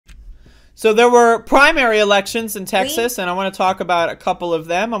So there were primary elections in Texas, and I want to talk about a couple of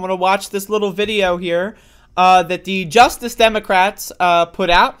them. I'm going to watch this little video here that the Justice Democrats put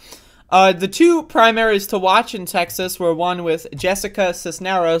out. The two primaries to watch in Texas were one with Jessica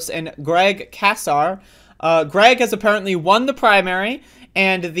Cisneros and Greg Cesar. Greg has apparently won the primary,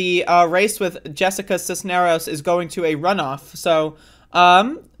 and the race with Jessica Cisneros is going to a runoff. So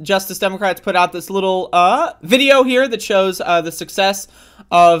Justice Democrats put out this little video here that shows the success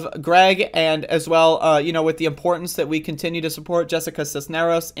of Greg, and as well, you know, with the importance that we continue to support Jessica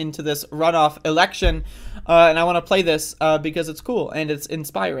Cisneros into this runoff election. And I want to play this because it's cool and it's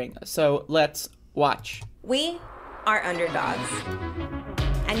inspiring. So let's watch. We are underdogs.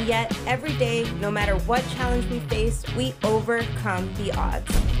 And yet, every day, no matter what challenge we face, we overcome the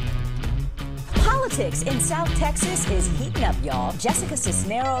odds. Politics in South Texas is heating up, y'all. Jessica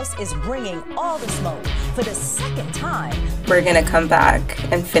Cisneros is bringing all the smoke for the second time. We're gonna come back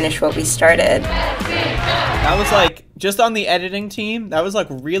and finish what we started. That was like, just on the editing team, that was like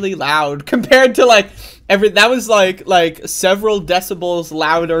really loud compared to like that was like several decibels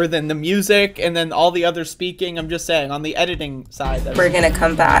louder than the music and then all the other speaking. I'm just saying, on the editing side. We're gonna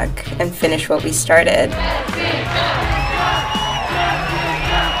come back and finish what we started.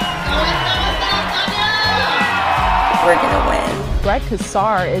 We're gonna win. Greg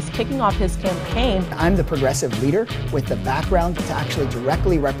Cesar is kicking off his campaign. I'm the progressive leader with the background to actually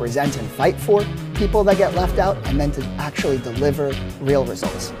directly represent and fight for people that get left out, and then to actually deliver real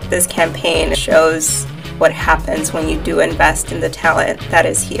results. This campaign shows what happens when you do invest in the talent that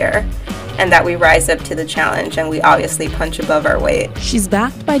is here, and that we rise up to the challenge, and we obviously punch above our weight. She's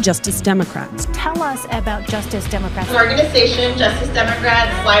backed by Justice Democrats. Tell us about Justice Democrats. An organization, Justice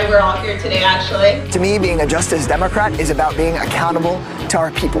Democrats, why we're all here today, actually. To me, being a Justice Democrat is about being accountable to our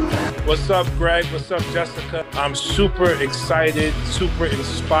people. What's up, Greg? What's up, Jessica? I'm super excited, super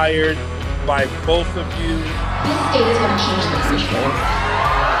inspired by both of you. This state is going to change the country.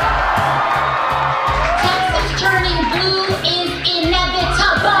 Texas turning blue is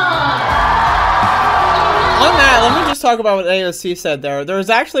inevitable. On that, let me just talk about what AOC said there. There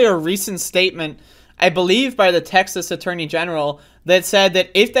was actually a recent statement, I believe, by the Texas Attorney General that said that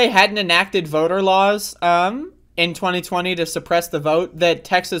if they hadn't enacted voter laws in 2020 to suppress the vote, that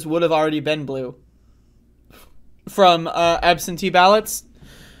Texas would have already been blue from absentee ballots.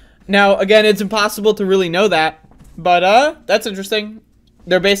 Now, again, it's impossible to really know that, but that's interesting.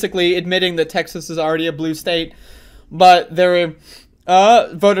 They're basically admitting that Texas is already a blue state, but they're...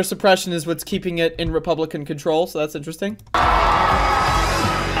 voter suppression is what's keeping it in Republican control, so that's interesting.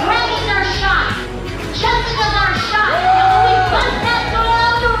 Greg is our shot. Jessica's our shot. And when we bust that door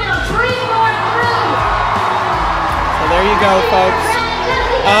open, we're going to bring more through. So there you go, folks.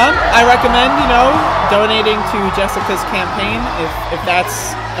 I recommend, you know, donating to Jessica's campaign if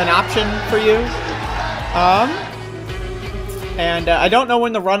that's an option for you. And I don't know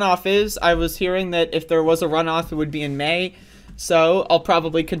when the runoff is. I was hearing that if there was a runoff, it would be in May. So I'll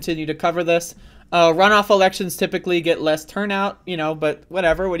probably continue to cover this. Runoff elections typically get less turnout, you know, but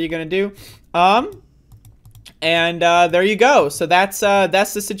whatever. What are you going to do? And there you go. So that's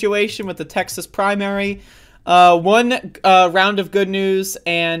the situation with the Texas primary. One round of good news,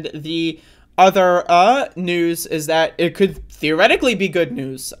 and the other news is that it could theoretically be good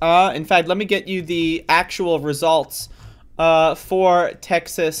news. In fact, let me get you the actual results for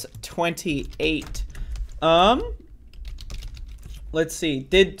Texas 28. Let's see.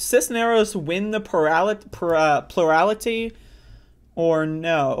 Did Cisneros win the plurality or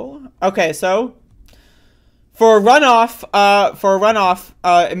no? Okay, so for a runoff,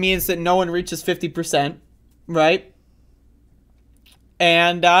 it means that no one reaches 50%, right?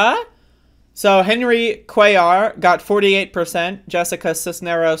 And so Henry Cuellar got 48%. Jessica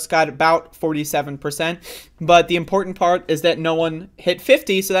Cisneros got about 47%. But the important part is that no one hit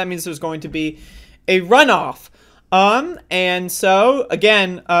 50, so that means there's going to be a runoff. And so,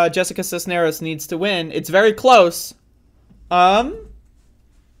 again, Jessica Cisneros needs to win. It's very close.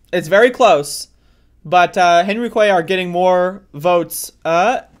 It's very close. But, Henry Cuellar getting more votes,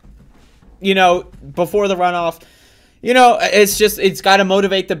 you know, before the runoff. You know, it's got to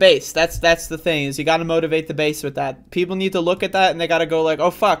motivate the base. That's the thing, is you got to motivate the base with that. People need to look at that and they got to go like,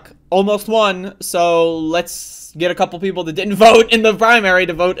 oh, fuck, almost won. So let's get a couple people that didn't vote in the primary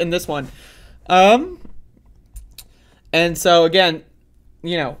to vote in this one. And so, again,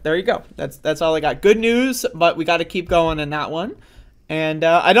 you know, there you go. That's all I got. Good news, but we got to keep going in that one. And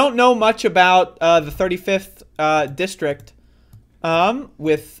I don't know much about the 35th district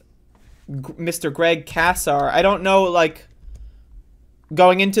with Mr. Greg Cesar. I don't know, like,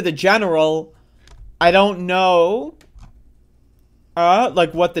 going into the general, I don't know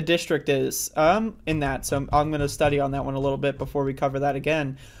Like what the district is in that. So I'm going to study on that one a little bit before we cover that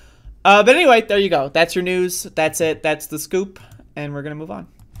again. But anyway, there you go. That's your news. That's it. That's the scoop. And we're going to move on.